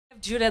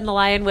Judah and the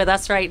Lion with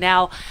us right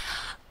now.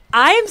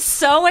 I'm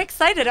so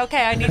excited.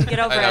 Okay, I need to get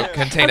over it.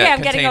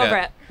 I'm getting over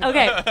it.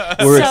 Okay.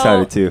 We're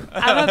excited too.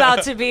 I'm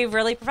about to be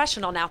really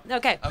professional now.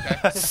 Okay.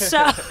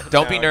 So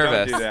don't be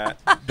nervous. Don't do that.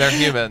 They're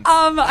humans.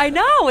 I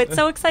know. It's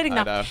so exciting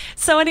now. know.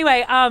 So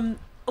anyway,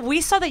 we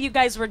saw that you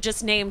guys were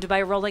just named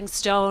by Rolling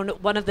Stone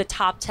one of the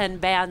top 10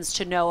 bands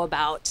to know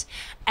about.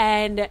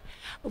 And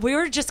we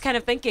were just kind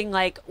of thinking,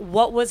 like,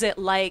 what was it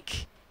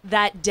like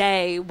that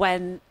day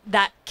when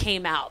that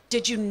came out?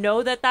 Did you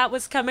know that that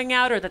was coming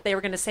out, or that they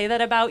were going to say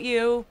that about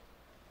you?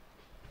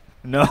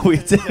 No, we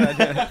did.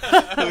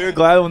 We were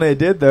glad when they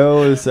did,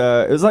 though.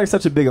 It was like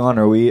such a big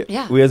honor. We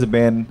as a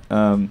band,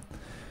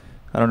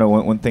 I don't know,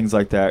 when things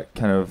like that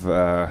kind of,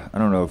 I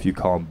don't know if you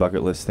call them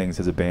bucket list things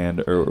as a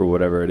band or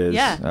whatever it is.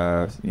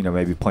 Yeah.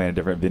 Maybe playing a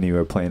different venue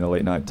or playing a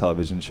late night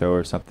television show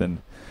or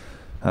something.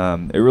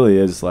 It really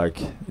is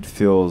like, it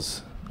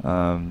feels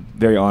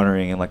very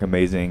honoring and like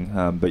amazing.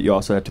 But you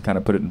also have to kind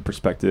of put it in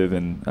perspective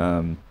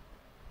and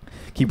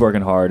keep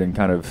working hard and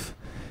kind of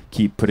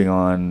keep putting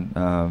on,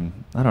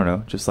 I don't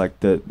know, just like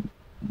the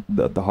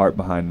heart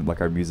behind like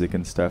our music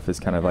and stuff is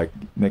kind of like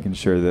making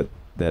sure that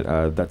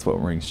that's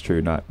what rings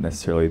true, not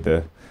necessarily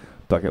the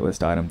bucket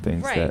list item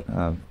things. Right.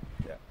 That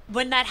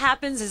When that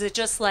happens, is it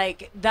just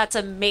like, that's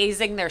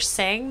amazing think they're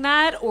saying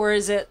that, or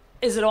is it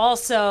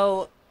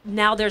also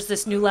now there's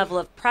this new level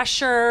of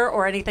pressure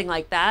or anything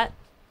like that?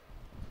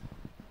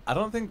 I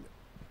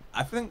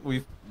think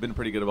we've been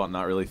pretty good about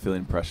not really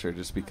feeling pressure,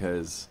 just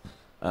because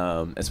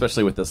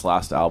especially with this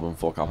last album,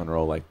 Full Cop and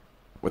Roll, like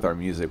with our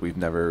music, we've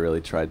never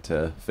really tried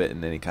to fit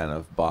in any kind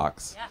of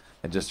box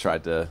and just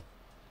tried to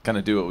kind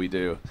of do what we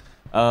do.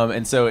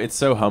 And so it's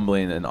so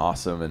humbling and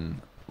awesome.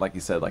 And like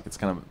you said, like it's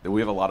kind of,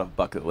 we have a lot of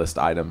bucket list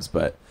items,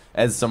 but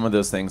as some of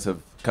those things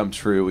have come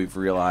true, we've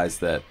realized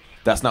that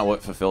that's not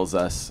what fulfills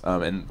us.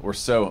 And we're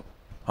so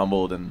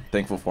humbled and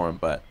thankful for them,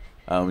 but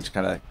we just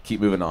kind of keep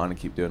moving on and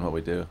keep doing what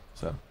we do.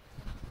 So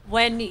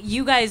when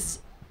you guys,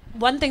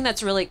 one thing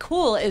that's really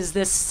cool is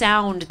this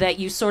sound that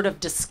you sort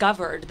of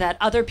discovered that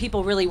other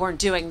people really weren't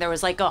doing. There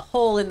was like a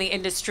hole in the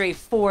industry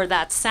for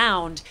that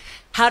sound.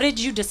 How did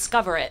you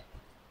discover it?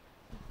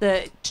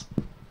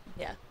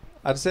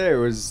 I'd say it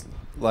was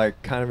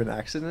like kind of an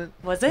accident.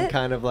 Was it? And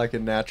kind of like a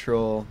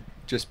natural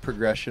just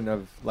progression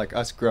of like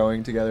us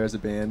growing together as a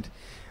band.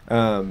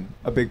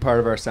 A big part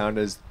of our sound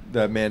is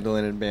the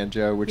mandolin and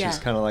banjo, which is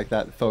kind of like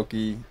that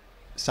folky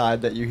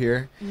side that you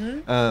hear.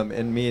 Mm-hmm.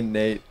 And me and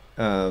Nate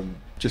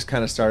just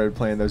kind of started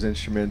playing those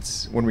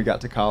instruments when we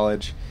got to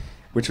college,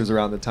 which was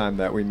around the time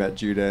that we met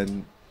Judah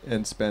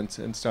and Spence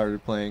and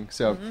started playing.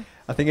 So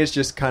I think it's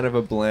just kind of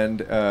a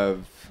blend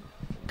of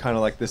kind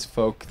of like this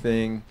folk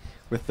thing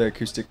with the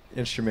acoustic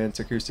instruments,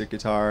 acoustic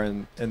guitar,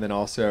 and then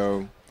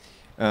also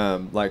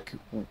like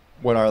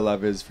what our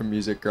love is from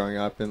music growing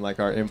up, and like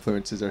our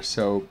influences are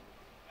so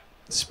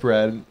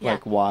spread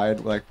like wide.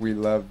 Like we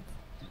love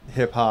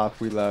hip hop,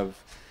 we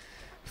love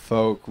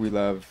folk, we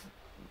love,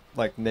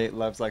 like Nate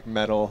loves like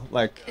metal,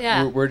 like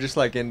we're just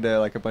like into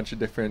like a bunch of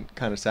different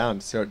kind of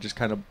sounds. So it just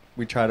kind of,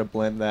 we try to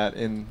blend that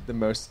in the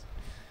most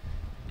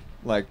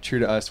like true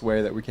to us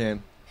way that we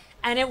can.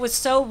 And it was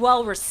so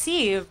well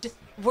received.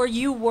 Were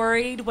you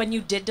worried when you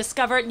did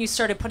discover it and you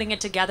started putting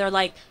it together,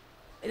 like,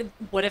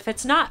 what if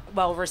it's not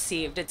well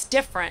received? It's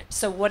different.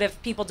 So what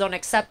if people don't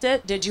accept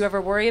it? Did you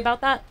ever worry about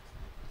that?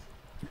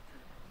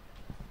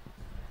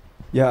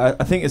 Yeah,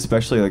 I think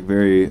especially like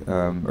very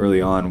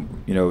early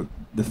on, you know,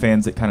 the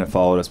fans that kind of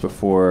followed us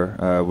before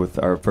with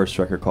our first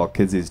record called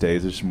Kids These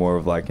Days, it's more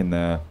of like in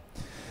the,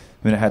 I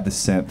mean, it had the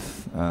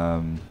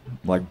synth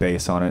like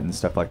bass on it and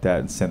stuff like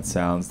that, and synth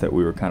sounds that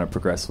we were kind of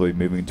progressively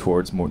moving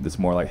towards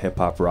more like hip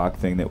hop rock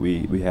thing that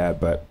we had,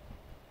 but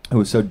it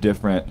was so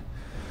different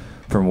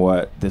from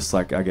what this,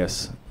 like, I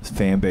guess,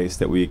 fan base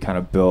that we kind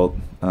of built,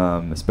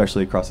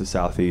 especially across the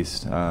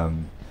Southeast.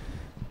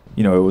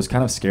 You know, it was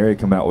kind of scary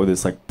coming out with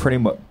this like pretty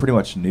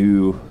much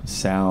new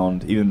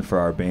sound, even for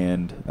our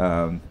band,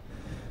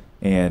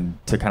 and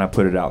to kind of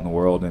put it out in the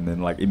world. And then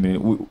like, I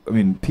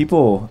mean,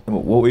 people,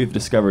 what we've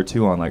discovered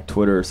too on like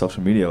Twitter or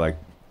social media, like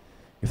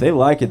if they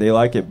like it, they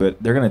like it,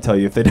 but they're gonna tell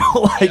you if they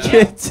don't like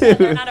it too. And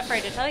they're not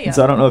afraid to tell you. And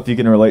so I don't know if you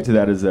can relate to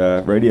that as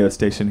a radio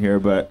station here,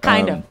 but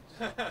kind of.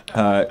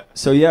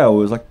 So yeah, it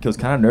was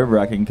kind of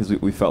nerve-wracking because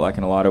we felt like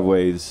in a lot of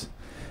ways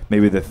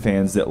maybe the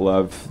fans that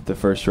loved the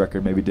first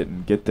record maybe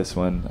didn't get this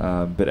one,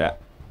 but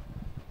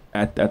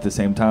at the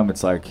same time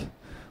it's like,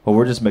 well,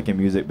 we're just making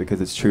music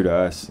because it's true to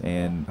us,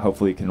 and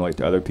hopefully it can relate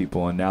to other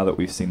people. And now that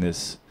we've seen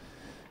this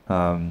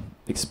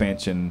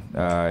expansion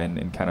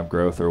and kind of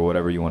growth, or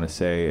whatever you want to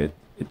say,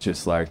 it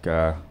just like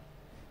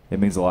it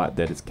means a lot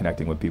that it's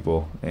connecting with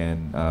people,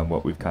 and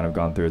what we've kind of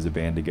gone through as a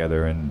band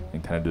together, and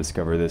kind of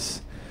discover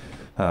this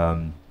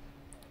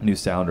new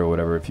sound or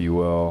whatever, if you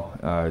will,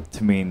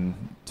 to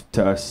mean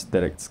to us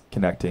that it's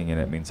connecting, and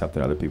it means something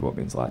to other people. It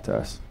means a lot to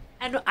us.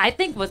 And I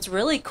think what's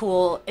really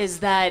cool is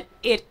that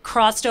it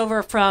crossed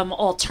over from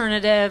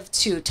alternative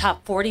to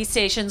top 40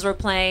 stations were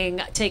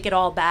playing Take It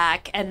All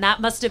Back. And that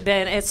must have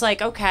been, it's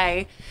like,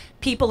 okay,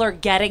 people are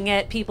getting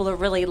it. People are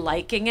really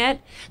liking it.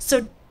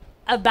 So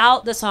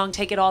about the song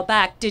Take It All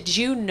Back, did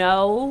you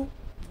know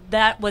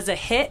that was a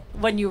hit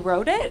when you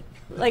wrote it?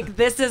 Like,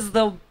 this is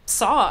the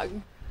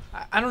song.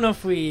 I don't know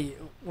if we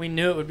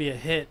knew it would be a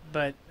hit,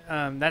 but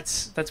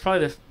that's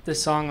probably the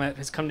song that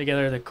has come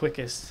together the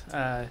quickest.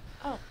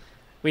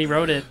 We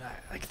wrote it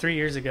like 3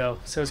 years ago,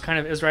 so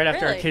it was right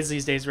after our Really? Kids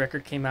These Days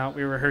record came out.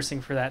 We were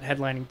rehearsing for that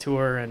headlining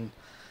tour, and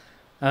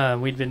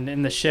we'd been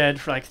in the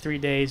shed for like 3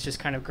 days just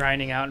kind of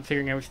grinding out and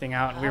figuring everything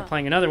out. And we were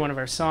playing another one of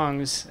our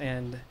songs,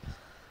 and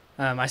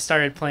I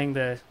started playing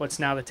what's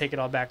now the Take It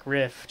All Back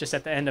riff just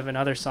at the end of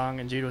another song,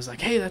 and Jude was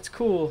like, hey, that's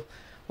cool.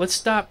 Let's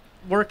stop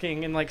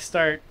working and like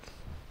start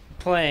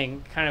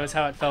playing, kind of was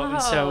how it felt.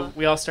 And so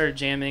we all started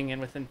jamming, and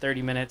within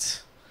 30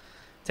 minutes,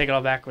 Take It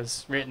All Back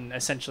was written,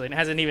 essentially. And it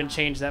hasn't even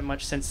changed that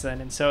much since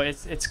then. And so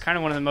it's kind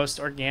of one of the most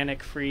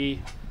organic,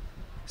 free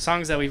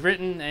songs that we've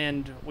written,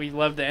 and we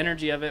love the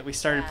energy of it. We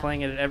started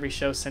playing it at every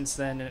show since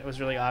then, and it was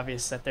really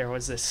obvious that there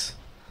was this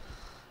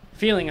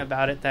feeling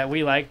about it that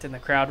we liked and the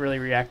crowd really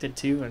reacted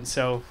to. And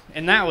so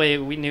in that way,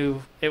 we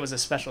knew it was a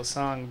special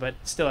song, but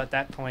still at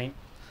that point,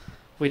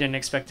 we didn't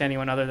expect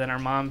anyone other than our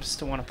moms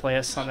to want to play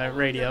us on the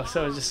radio.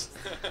 So it was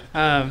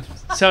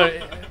just so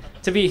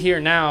to be here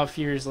now a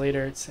few years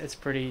later, it's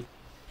pretty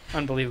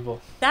unbelievable.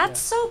 That's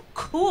so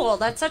cool.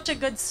 That's such a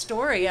good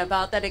story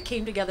about that it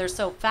came together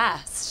so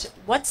fast.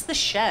 What's the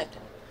shed?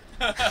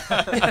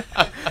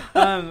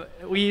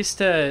 We used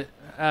to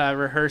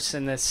rehearse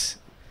in this.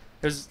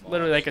 It was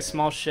literally like a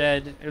small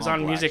shed. It was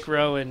on Music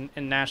Row in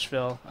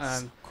Nashville.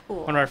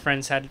 Cool. One of our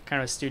friends had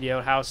kind of a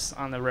studio house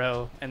on the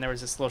row, and there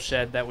was this little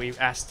shed that we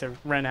asked to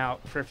rent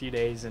out for a few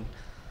days, and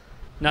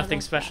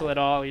nothing special at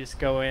all. We just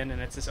go in, and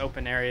it's this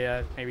open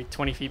area, maybe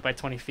 20 feet by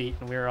 20 feet,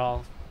 and we were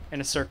all in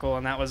a circle,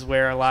 and that was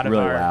where a lot of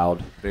Really our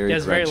loud. it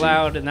was very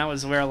loud, and that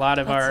was where a lot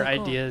of That's our so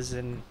cool. ideas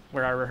and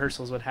where our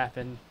rehearsals would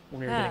happen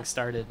when we were getting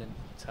started. And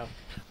so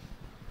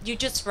You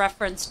just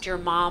referenced your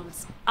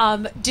moms.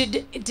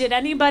 Did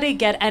anybody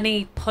get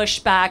any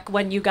pushback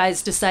when you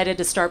guys decided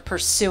to start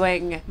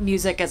pursuing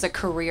music as a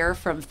career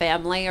from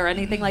family or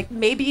anything? Like,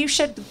 maybe you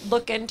should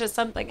look into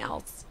something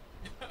else.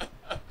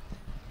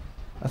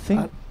 I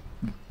think.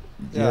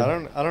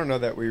 Yeah, I don't know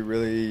that we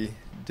really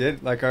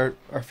did. Like, our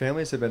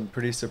families have been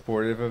pretty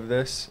supportive of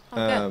this.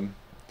 Okay.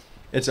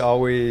 It's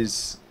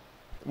always,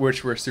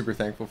 which we're super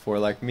thankful for.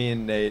 Like, me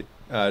and Nate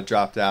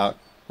dropped out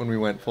when we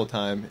went full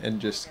time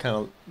and just kind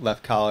of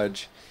left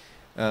college.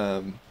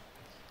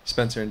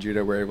 Spencer and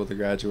Judah were able to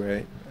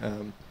graduate.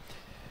 So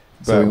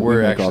But we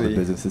we're make all the actually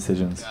business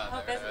decisions.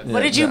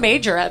 What did you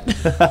major at?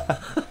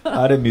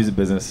 I did music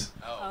business.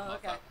 Oh,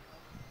 okay.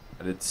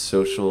 I did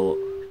social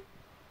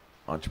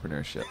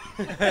entrepreneurship.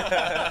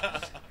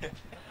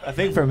 I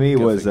think for me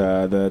was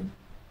I we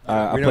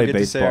don't played get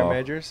to say our baseball.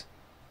 majors.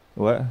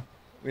 What?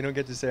 We don't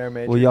get to say our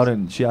majors. Well, y'all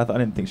didn't. I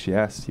didn't think she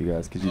asked you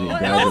guys because you didn't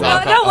graduate.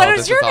 No, what Oh, is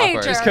this your is awkward.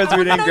 major? Just 'cause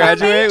we didn't I wanna know your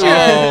graduate, major.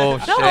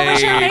 Oh, No, what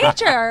was your shade.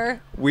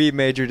 major? We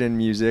majored in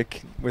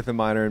music with a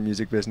minor in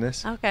music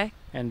business. Okay.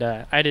 and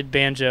I did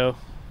banjo,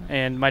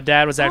 and my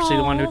dad was actually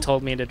the one who Aw.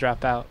 told me to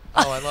drop out.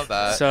 Oh, I love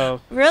that. So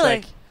it's Really?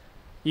 like,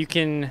 you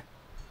can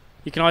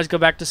always go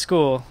back to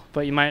school,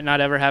 but you might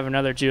not ever have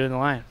another Jew in the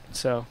line.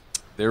 So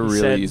They're He really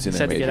said- using he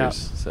their said to get out.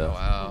 majors. So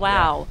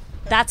Wow.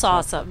 That's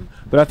awesome.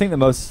 But I think the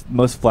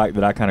most flack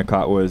that I kind of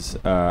caught was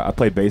I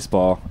played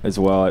baseball as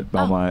well at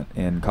Belmont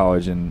in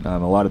college, and a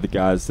lot of the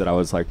guys that I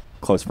was like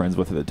close friends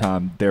with at the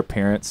time, their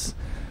parents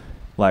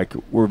like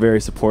were very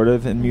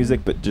supportive in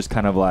music, but just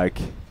kind of like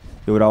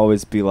it would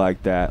always be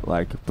like that,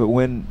 like, but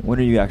when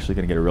are you actually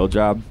going to get a real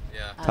job?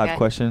 Yeah. Type Okay.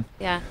 question.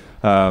 Yeah.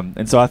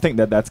 And so I think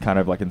that's kind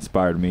of like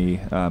inspired me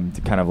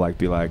to kind of like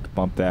be like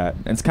bump that.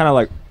 And it's kind of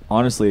like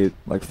honestly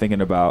like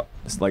thinking about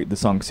like the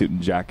song Suit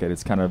and Jacket.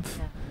 It's kind of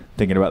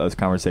thinking about those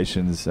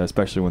conversations,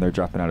 especially when they're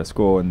dropping out of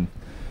school and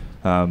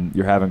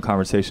you're having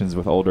conversations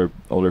with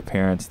older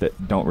parents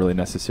that don't really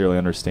necessarily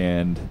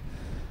understand,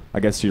 I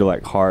guess, your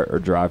like heart or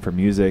drive for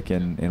music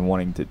and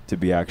wanting to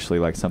be actually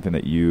like something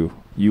that you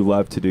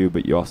love to do,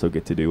 but you also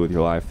get to do with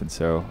your life. And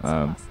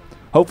so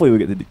hopefully we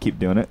get to keep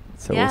doing it.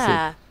 So we'll see.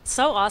 Yeah.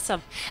 So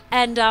awesome.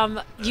 And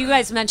you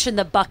guys mentioned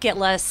the bucket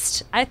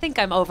list. I think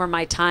I'm over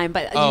my time,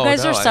 but Oh, you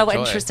guys no, are I so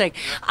enjoy it. interesting.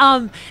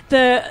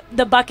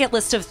 The bucket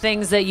list of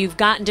things that you've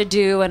gotten to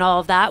do and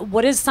all of that,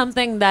 what is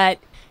something that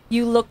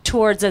you look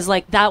towards as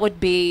like that would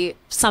be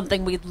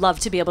something we'd love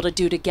to be able to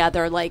do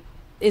together? Like,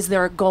 is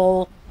there a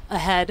goal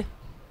ahead?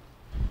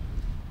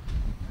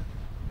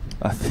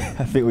 I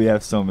think we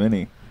have so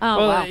many. Oh,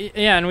 well, wow.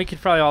 yeah, and we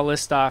could probably all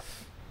list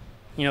off,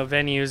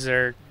 venues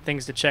or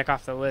things to check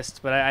off the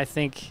list. But I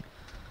think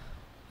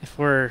if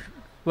we're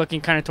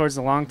looking kind of towards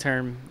the long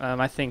term,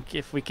 I think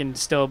if we can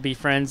still be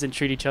friends and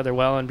treat each other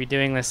well and be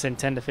doing this in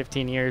 10 to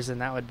 15 years, then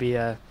that would be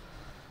a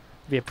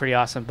pretty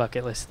awesome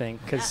bucket list thing.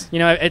 Because,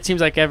 it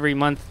seems like every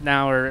month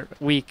now or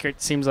week,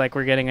 it seems like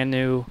we're getting a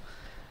new,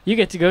 you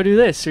get to go do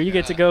this or you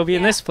get to go be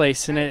in this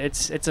place. And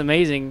it's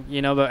amazing,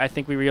 but I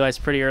think we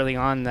realized pretty early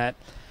on that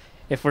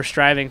if we're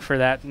striving for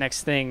that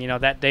next thing,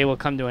 that day will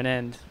come to an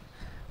end.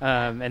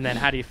 And then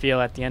how do you feel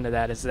at the end of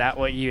that? Is that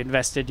what you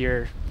invested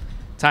your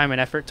time and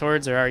effort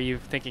towards, or are you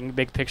thinking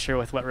big picture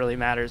with what really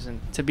matters? And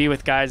to be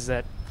with guys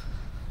that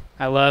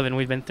I love and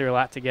we've been through a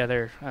lot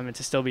together, and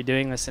to still be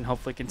doing this and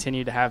hopefully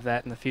continue to have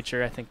that in the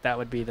future, I think that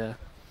would be the.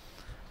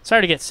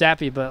 Sorry to get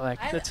sappy, but like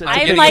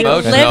I'm like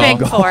living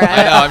for it.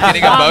 I know, I'm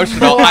getting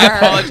emotional. I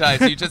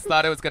apologize. You just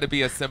thought it was going to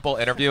be a simple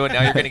interview, and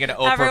now you're getting an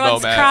Oprah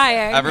Everyone's moment.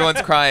 crying.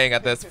 Everyone's crying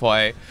at this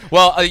point.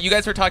 Well, you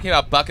guys were talking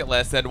about bucket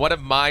lists, and one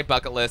of my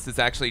bucket lists is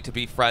actually to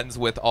be friends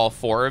with all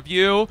 4 of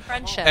you.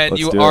 Friendship. And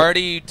Let's you do it.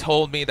 already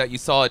told me that you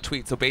saw a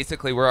tweet, so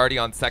basically we're already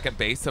on second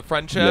base of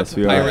friendship. Yes,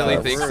 we I are. really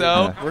Yeah, think we're-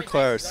 so. We're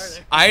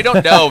close. I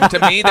don't know. To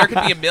me, there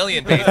could be a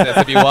million bases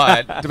if you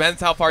want.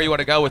 Depends how far you want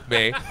to go with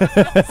me.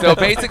 So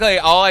basically,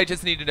 all I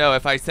just need to know,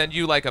 if I send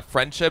you like a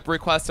friendship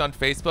request on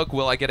Facebook,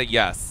 will I get a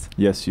yes?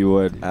 Yes, you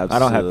would. I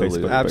don't have Absolutely.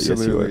 Facebook, but yes, you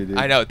Absolutely, would. dude.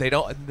 I know they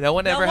don't. No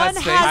one ever one has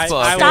has-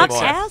 Facebook stop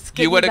anymore.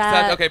 asking You would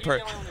that. accept?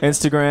 Okay,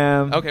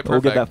 Instagram. Okay, perfect.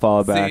 We'll get that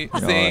follow back. See,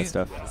 All that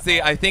stuff. see,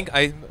 I think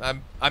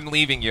I'm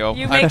leaving you.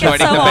 You I'm make it joining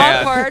so the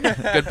band.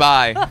 awkward.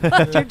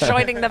 Goodbye. You're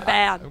joining the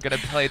band. I'm gonna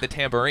play the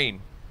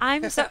tambourine.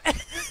 I'm so.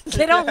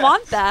 They don't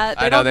want that.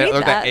 They I know don't they need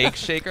look that. the egg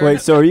shaker.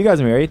 Wait, so are you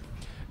guys married?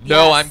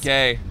 No, Yes. I'm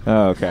gay.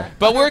 Oh, okay.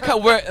 But we're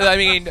we're we're It's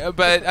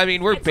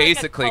like a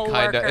basically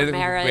kind coworker of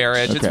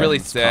marriage. It's Okay. really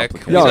It's sick.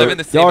 complicated. We Y'all live are- in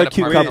the same y'all are a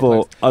cute apartment couple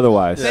complex.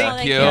 otherwise. Yeah. Thank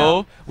Thank you.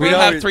 you. We We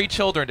have are- 3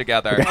 children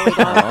together.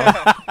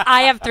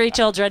 I have 3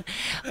 children.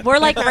 We're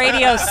like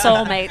radio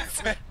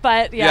soulmates.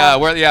 But yeah.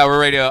 We're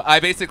radio. I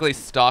basically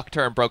stalked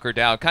her and broke her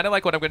down, kind of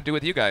like what I'm going to do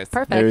with you guys.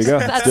 Perfect. There you go.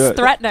 That's Do it.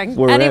 threatening.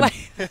 We're in. Anyway,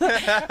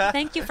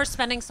 thank you for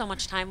spending so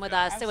much time with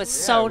us. It was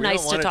so we don't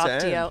nice to want it talk to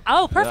to you. end.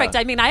 Oh, perfect. Yeah.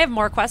 I mean, I have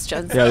more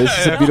questions. Yeah, this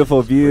is a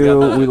beautiful view. got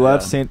that. We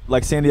love Yeah.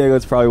 San Diego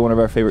is probably one of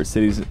our favorite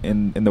cities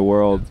in the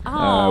world.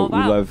 Oh, We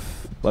wow.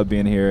 love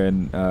being here,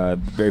 and the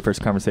very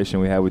first conversation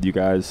we had with you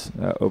guys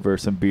over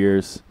some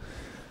beers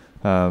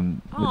with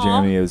Aw.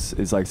 Jeremy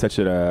is like such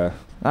a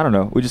I don't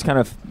know. We just kind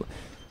of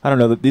I don't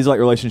know. These are like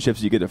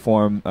relationships you get to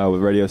form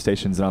with radio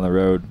stations and on the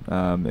road.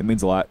 It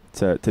means a lot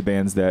to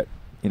bands that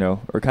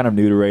are kind of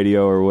new to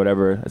radio or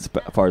whatever as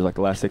far as like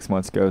the last 6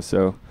 months go.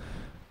 So.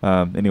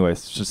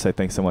 Anyways, just say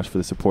thanks so much for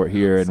the support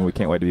here, and we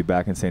can't wait to be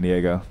back in San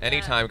Diego.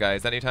 Anytime,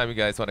 guys. Anytime you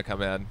guys want to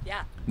come in.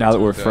 Yeah. Now that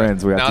we're Do it.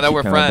 friends, we have Now to that keep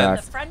we're coming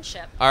friends. The back.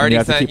 friendship. I already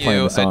have to sent keep playing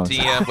you a the songs.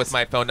 DM with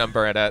my phone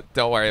number in it.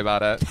 Don't worry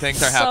about it.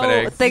 Things are So,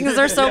 happening. things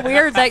are so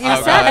weird that you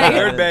Oh, God. say.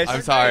 Third base.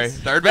 I'm sorry.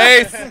 Third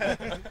base.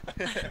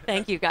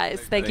 Thank you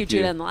guys. Thank you, Thank you.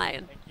 Judah and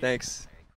Lion. Thanks.